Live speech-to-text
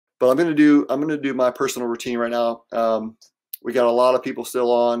But I'm gonna do my personal routine right now. We got a lot of people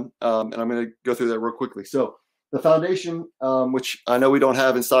still on, and I'm gonna go through that real quickly. So the foundation, which I know we don't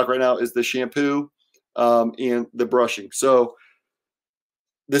have in stock right now, is the shampoo and the brushing. So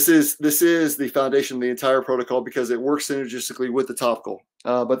this is the foundation of the entire protocol because it works synergistically with the topical.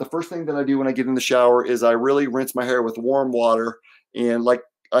 But the first thing that I do when I get in the shower is I really rinse my hair with warm water. And like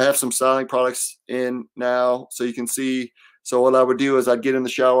I have some styling products in now, so you can see. So what I would do is I'd get in the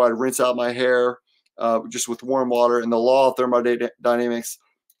shower, I'd rinse out my hair just with warm water. And the law of thermodynamics,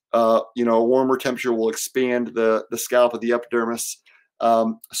 a warmer temperature will expand the scalp of the epidermis.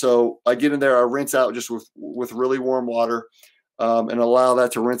 So I get in there, I rinse out just with really warm water. And allow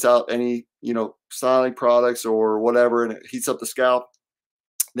that to rinse out any, styling products or whatever, and it heats up the scalp.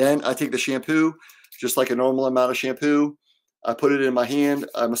 Then I take the shampoo, just like a normal amount of shampoo. I put it in my hand,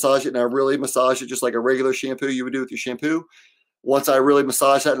 I massage it, and I really massage it just like a regular shampoo you would do with your shampoo. Once I really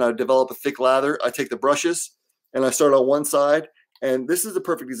massage that and I develop a thick lather, I take the brushes and I start on one side. And this is the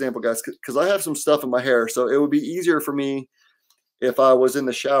perfect example, guys, because I have some stuff in my hair. So it would be easier for me if I was in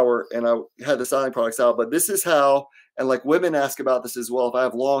the shower and I had the styling products out. But this is how, and like women ask about this as well. If I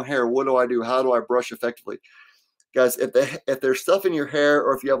have long hair, what do I do? How do I brush effectively? Guys, if there's stuff in your hair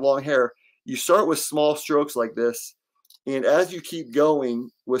or if you have long hair, you start with small strokes like this. And as you keep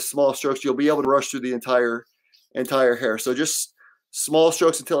going with small strokes, you'll be able to brush through the entire hair. So just small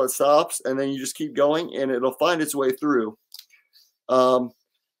strokes until it stops, and then you just keep going and it'll find its way through. And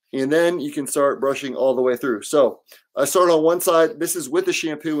then you can start brushing all the way through. So I start on one side. This is with the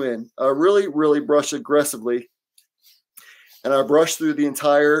shampoo in. I really, really brush aggressively. And I brush through the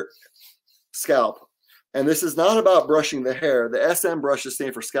entire scalp. And this is not about brushing the hair. The SM brushes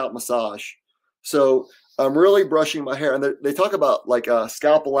stand for scalp massage. So I'm really brushing my hair. And they talk about like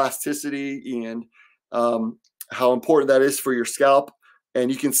scalp elasticity and how important that is for your scalp. And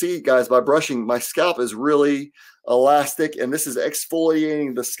you can see, guys, by brushing, my scalp is really elastic. And this is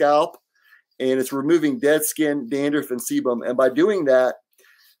exfoliating the scalp. And it's removing dead skin, dandruff, and sebum. And by doing that,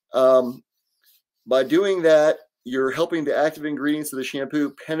 you're helping the active ingredients of the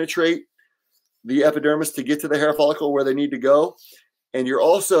shampoo penetrate the epidermis to get to the hair follicle where they need to go. And you're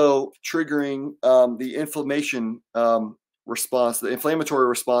also triggering the inflammation response, the inflammatory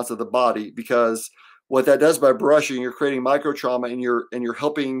response of the body, because what that does by brushing, you're creating micro trauma and you're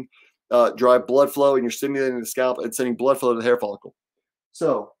helping drive blood flow, and you're stimulating the scalp and sending blood flow to the hair follicle.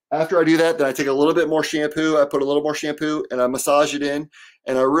 So after I do that, then I take a little bit more shampoo, I put a little more shampoo and I massage it in,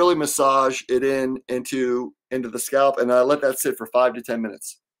 and I really massage it into the scalp, and I let that sit for 5 to 10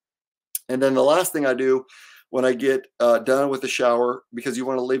 minutes. And then the last thing I do when I get done with the shower, because you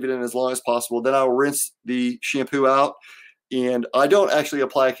want to leave it in as long as possible, then I'll rinse the shampoo out. And I don't actually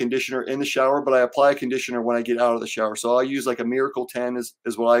apply a conditioner in the shower, but I apply a conditioner when I get out of the shower. So I use like a Miracle 10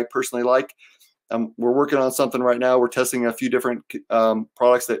 is what I personally like. We're working on something right now. We're testing a few different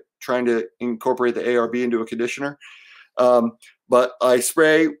products that trying to incorporate the ARB into a conditioner. But I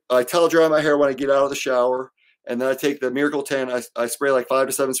towel dry my hair when I get out of the shower. And then I take the Miracle 10, I spray like 5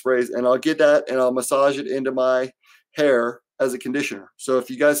 to 7 sprays, and I'll get that and I'll massage it into my hair as a conditioner. So if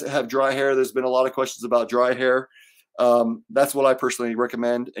you guys have dry hair, there's been a lot of questions about dry hair. That's what I personally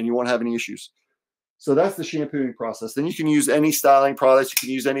recommend, and you won't have any issues. So that's the shampooing process. Then you can use any styling products. You can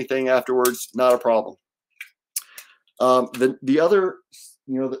use anything afterwards, not a problem. The other,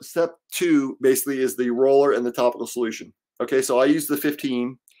 the step 2 basically is the roller and the topical solution. Okay, so I use the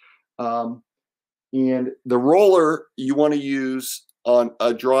 15. And the roller you want to use on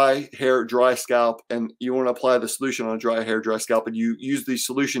a dry hair, dry scalp, and you want to apply the solution on a dry hair, dry scalp, and you use the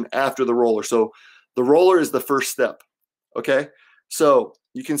solution after the roller. So the roller is the first step. Okay, so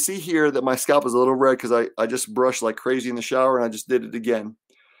you can see here that my scalp is a little red because I just brushed like crazy in the shower, and I just did it again.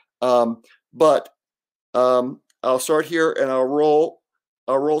 I'll start here and I'll roll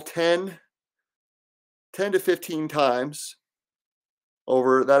 10 to 15 times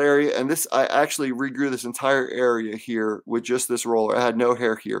over that area. And this, I actually regrew this entire area here with just this roller. I had no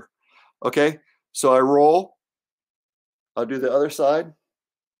hair here. Okay, so I roll. I'll do the other side.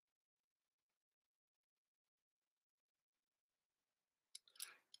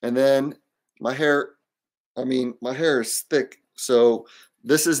 And then my hair is thick. So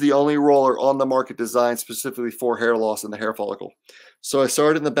this is the only roller on the market designed specifically for hair loss in the hair follicle. So I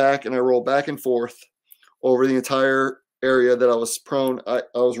start in the back and I roll back and forth over the entire area that I was prone. I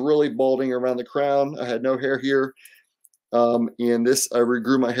was really balding around the crown. I had no hair here. And this, I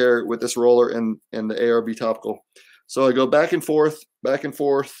regrew my hair with this roller and the ARB topical. So I go back and forth, back and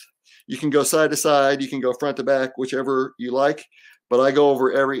forth. You can go side to side. You can go front to back, whichever you like. But I go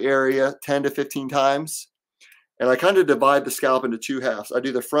over every area 10 to 15 times. And I kind of divide the scalp into two halves. I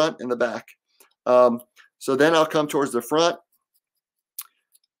do the front and the back. So then I'll come towards the front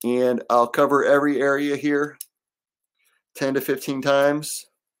and I'll cover every area here 10 to 15 times.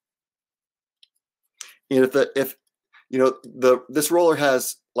 And if you know, this roller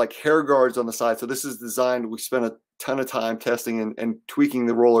has like hair guards on the side. So this is designed, we spent a ton of time testing and tweaking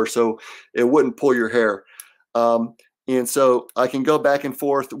the roller so it wouldn't pull your hair. And so I can go back and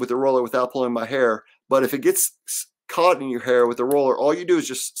forth with the roller without pulling my hair. But if it gets caught in your hair with the roller, all you do is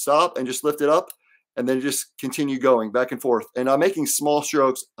just stop and just lift it up and then just continue going back and forth. And I'm making small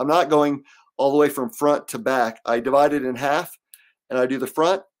strokes. I'm not going all the way from front to back. I divide it in half and I do the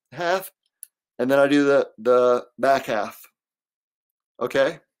front half and then I do the back half.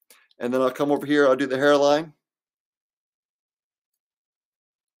 Okay. And then I'll come over here. I'll do the hairline.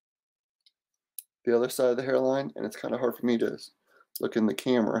 The other side of the hairline. And it's kind of hard for me to look in the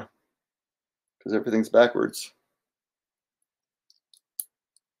camera because everything's backwards.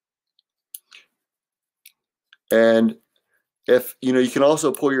 And if, you know, you can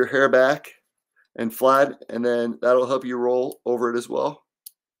also pull your hair back and flat, and then that'll help you roll over it as well.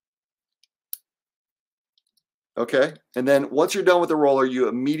 Okay. And then once you're done with the roller, you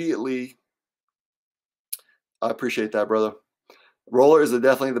immediately, I appreciate that, brother. Roller is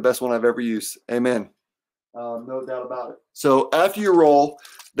definitely the best one I've ever used. Amen. No doubt about it. So after you roll,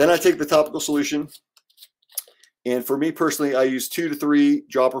 then I take the topical solution. And for me personally, I use 2 to 3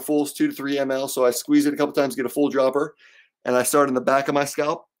 dropperfuls, 2 to 3 ml. So I squeeze it a couple times, get a full dropper. And I start in the back of my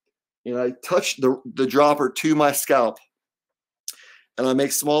scalp. And I touch the dropper to my scalp. And I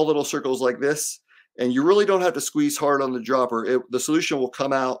make small little circles like this. And you really don't have to squeeze hard on the dropper. The solution will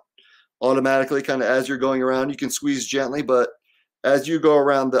come out automatically kind of as you're going around. You can squeeze gently, but as you go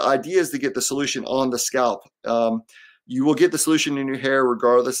around, the idea is to get the solution on the scalp. You will get the solution in your hair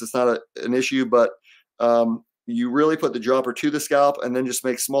regardless. It's not an issue, but you really put the dropper to the scalp and then just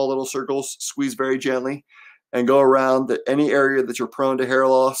make small little circles, squeeze very gently, and go around any area that you're prone to hair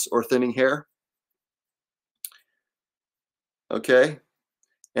loss or thinning hair. Okay.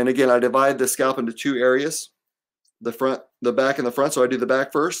 And again, I divide the scalp into 2 areas, the front, the back, and the front. So I do the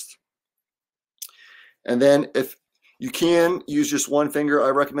back first. And then if you can use just one finger, I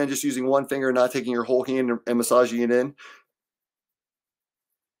recommend just using one finger, not taking your whole hand and massaging it in.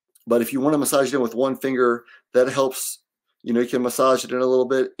 But if you want to massage it in with one finger, that helps, you know, you can massage it in a little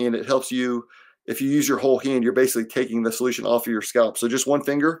bit, and it helps you. If you use your whole hand, you're basically taking the solution off of your scalp. So just one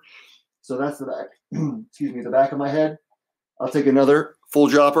finger. So that's the back, excuse me, the back of my head. I'll take another full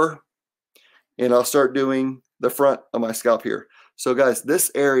dropper and I'll start doing the front of my scalp here. So guys,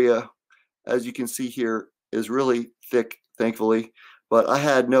 this area, as you can see here, is really thick, thankfully, but I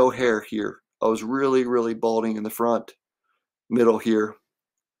had no hair here. I was really, really balding in the front, middle here.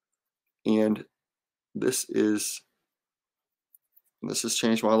 And this has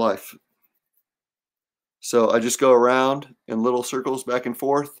changed my life. So I just go around in little circles back and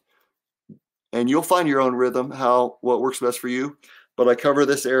forth, and you'll find your own rhythm, what works best for you. But I cover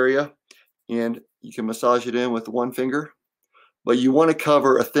this area, and you can massage it in with one finger, but you want to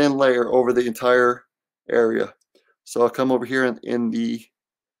cover a thin layer over the entire area. So I'll come over here and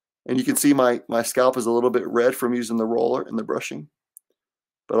you can see my scalp is a little bit red from using the roller and the brushing,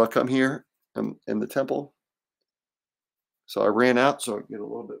 but I'll come here in the temple. So I ran out, so I get a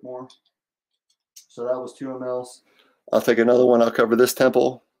little bit more. So that was 2 ml. I'll take another one. I'll cover this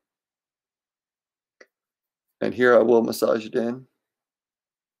temple. And here I will massage it in.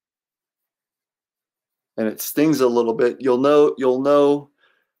 And it stings a little bit. You'll know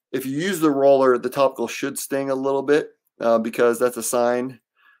if you use the roller, the topical should sting a little bit because that's a sign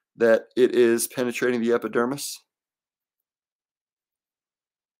that it is penetrating the epidermis.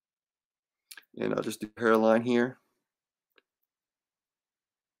 And I'll just do hairline here.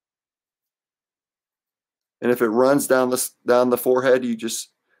 And if it runs down the forehead, you just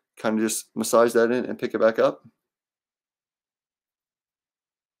kind of just massage that in and pick it back up.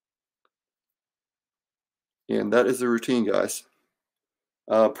 And that is the routine, guys.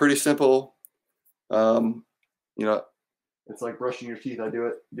 Pretty simple. You know, it's like brushing your teeth. I do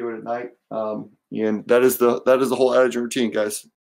it at night. And that is the whole Adegen routine, guys.